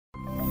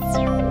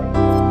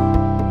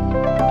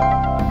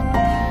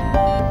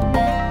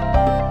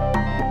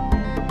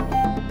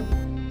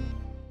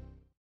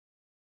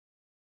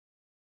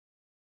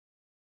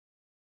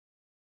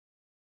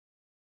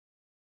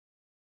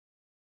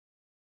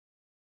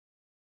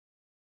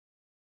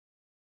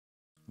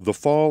The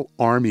fall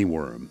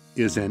armyworm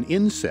is an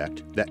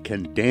insect that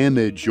can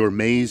damage your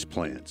maize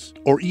plants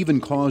or even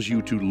cause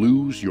you to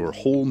lose your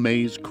whole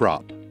maize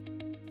crop.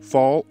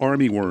 Fall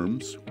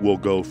armyworms will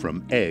go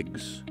from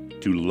eggs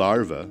to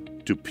larvae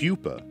to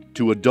pupa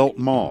to adult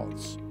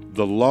moths.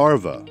 The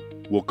larva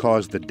will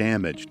cause the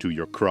damage to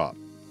your crop.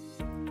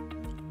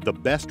 The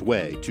best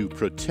way to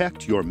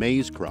protect your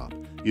maize crop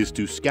is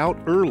to scout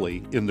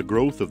early in the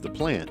growth of the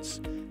plants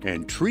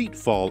and treat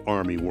fall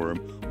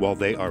armyworm while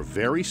they are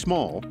very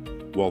small,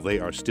 while they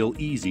are still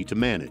easy to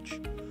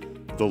manage.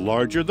 The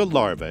larger the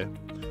larvae,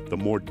 the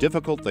more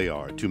difficult they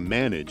are to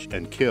manage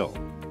and kill.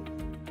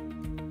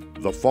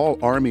 The fall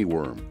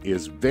armyworm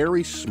is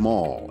very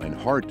small and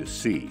hard to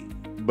see,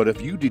 but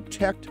if you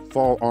detect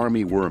fall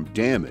armyworm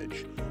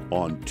damage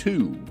on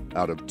 2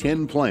 out of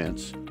 10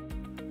 plants,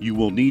 you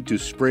will need to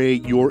spray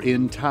your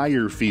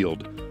entire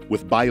field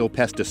with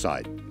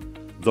biopesticide.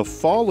 The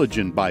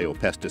Fawligen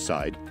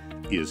biopesticide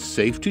is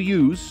safe to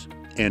use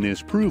and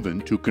is proven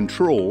to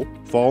control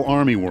fall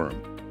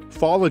armyworm.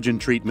 Fawligen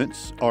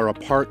treatments are a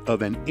part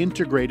of an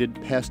integrated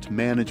pest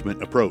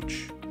management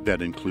approach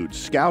that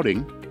includes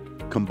scouting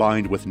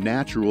combined with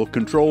natural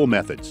control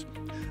methods.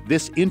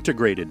 This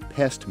integrated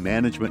pest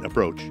management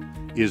approach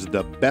is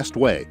the best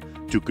way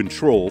to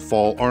control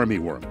fall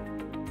armyworm.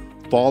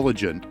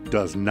 Fawligen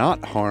does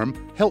not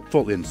harm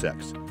helpful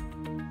insects,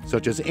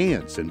 such as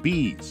ants and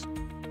bees.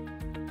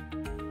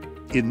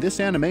 In this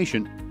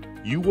animation,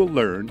 you will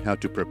learn how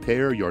to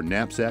prepare your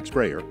knapsack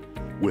sprayer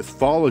with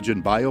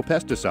Fawligen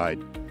biopesticide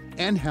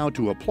and how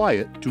to apply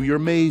it to your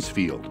maize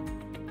field.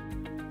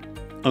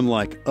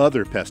 Unlike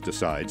other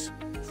pesticides,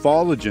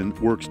 Fawligen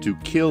works to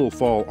kill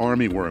fall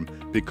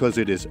armyworm because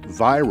it is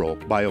viral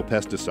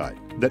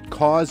biopesticide that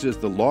causes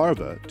the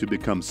larva to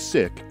become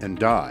sick and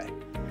die.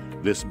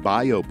 This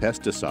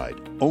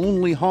biopesticide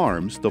only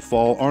harms the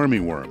fall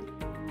armyworm.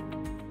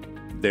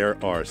 There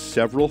are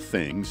several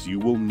things you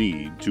will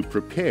need to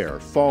prepare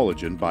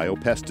Fawligen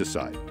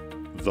biopesticide.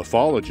 The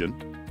Fawligen,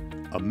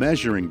 a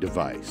measuring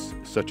device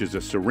such as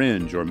a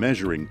syringe or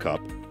measuring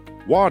cup,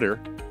 water,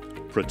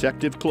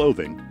 protective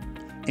clothing,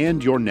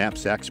 and your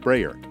knapsack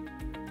sprayer.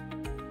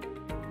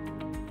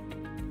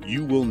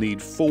 You will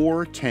need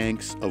 4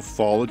 tanks of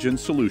Fawligen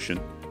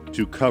solution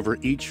to cover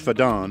each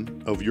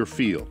fadan of your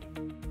field.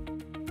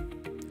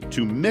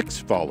 To mix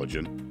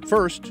Fawligen,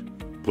 first,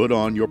 put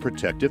on your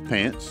protective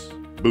pants,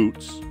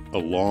 boots, a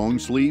long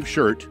sleeve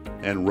shirt,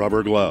 and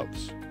rubber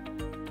gloves.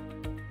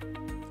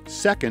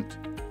 Second,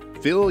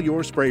 fill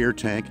your sprayer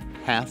tank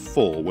half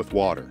full with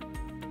water.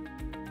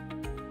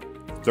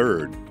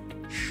 Third,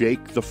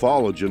 shake the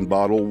Fawligen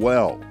bottle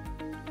well.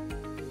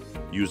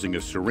 Using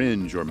a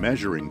syringe or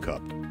measuring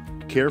cup,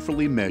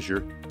 carefully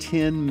measure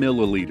 10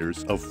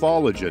 milliliters of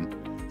Fawligen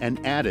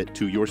and add it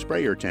to your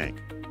sprayer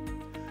tank.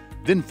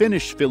 Then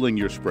finish filling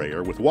your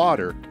sprayer with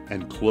water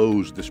and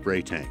close the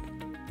spray tank.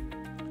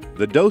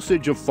 The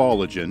dosage of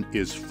Fawligen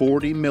is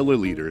 40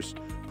 milliliters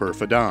per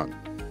fadan.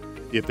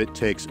 If it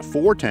takes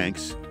 4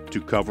 tanks to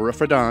cover a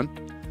fadan,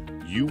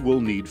 you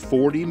will need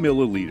 40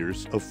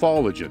 milliliters of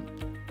Fawligen,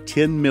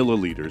 10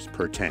 milliliters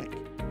per tank.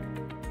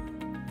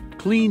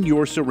 Clean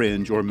your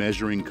syringe or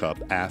measuring cup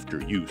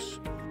after use.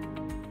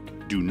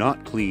 Do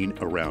not clean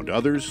around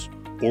others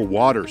or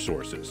water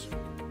sources.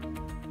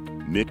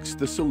 Mix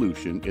the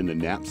solution in the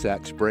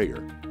knapsack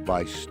sprayer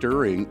by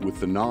stirring with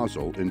the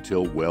nozzle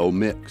until well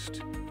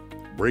mixed.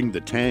 Bring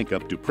the tank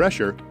up to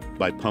pressure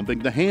by pumping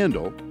the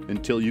handle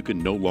until you can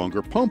no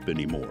longer pump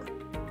anymore.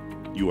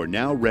 You are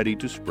now ready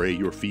to spray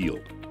your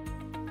field.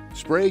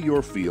 Spray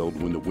your field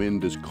when the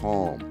wind is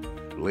calm.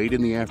 Late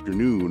in the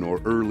afternoon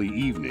or early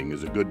evening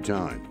is a good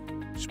time.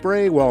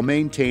 Spray while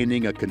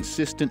maintaining a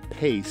consistent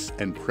pace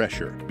and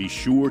pressure. Be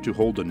sure to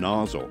hold the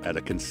nozzle at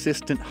a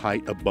consistent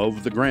height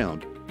above the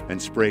ground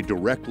and spray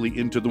directly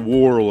into the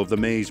whorl of the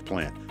maize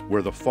plant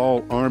where the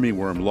fall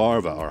armyworm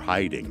larvae are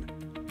hiding.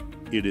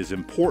 It is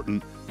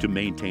important to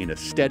maintain a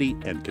steady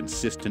and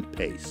consistent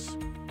pace.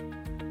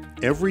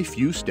 Every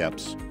few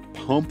steps,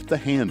 pump the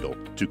handle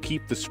to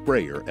keep the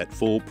sprayer at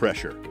full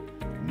pressure.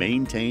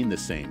 Maintain the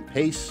same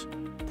pace,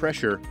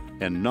 pressure,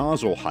 and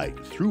nozzle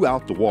height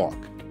throughout the walk.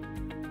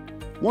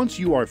 Once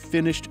you are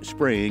finished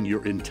spraying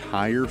your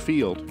entire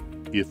field,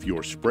 if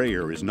your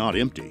sprayer is not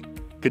empty,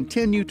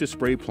 continue to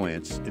spray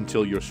plants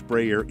until your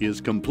sprayer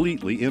is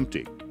completely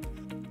empty.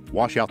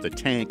 Wash out the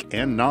tank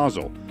and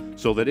nozzle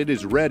so that it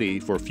is ready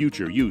for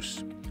future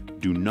use.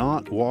 Do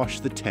not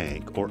wash the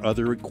tank or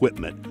other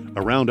equipment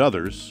around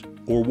others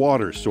or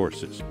water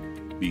sources.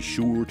 Be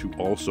sure to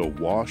also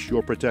wash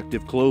your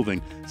protective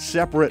clothing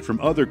separate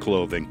from other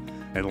clothing.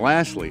 And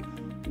lastly,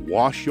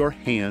 wash your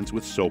hands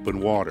with soap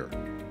and water.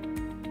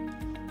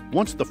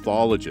 Once the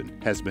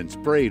Fawligen has been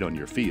sprayed on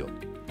your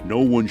field, no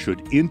one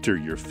should enter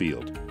your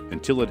field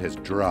until it has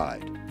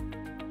dried.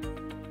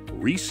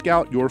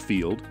 Rescout your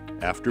field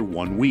after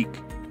 1 week.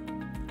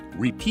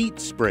 Repeat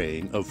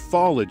spraying of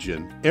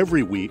Fawligen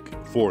every week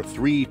for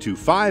 3 to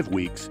 5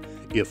 weeks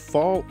if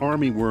fall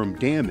armyworm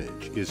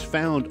damage is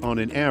found on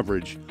an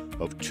average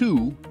of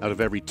 2 out of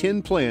every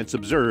 10 plants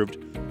observed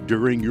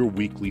during your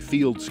weekly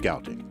field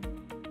scouting.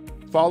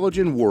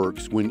 Fawligen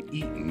works when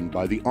eaten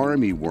by the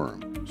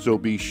armyworm, so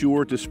be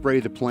sure to spray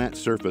the plant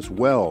surface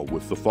well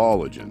with the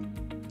Fawligen.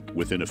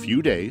 Within a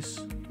few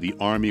days, the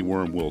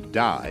armyworm will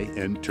die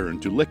and turn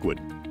to liquid.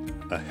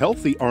 A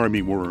healthy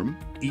armyworm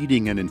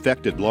eating an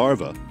infected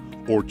larva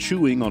or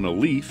chewing on a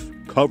leaf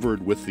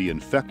covered with the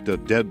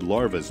infected dead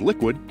larva's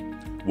liquid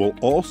will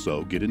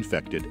also get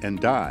infected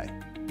and die.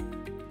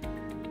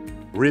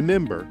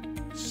 Remember,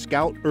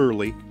 scout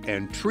early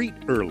and treat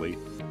early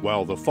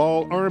while the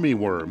fall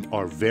armyworm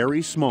are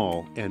very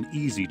small and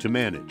easy to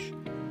manage.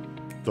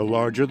 The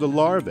larger the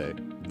larvae,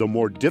 the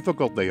more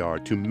difficult they are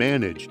to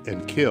manage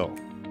and kill.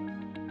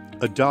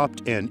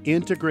 Adopt an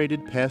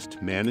integrated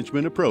pest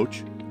management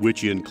approach,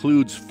 which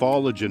includes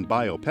Fawligen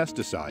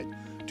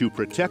biopesticide, to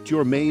protect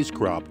your maize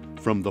crop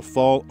from the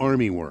fall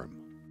armyworm.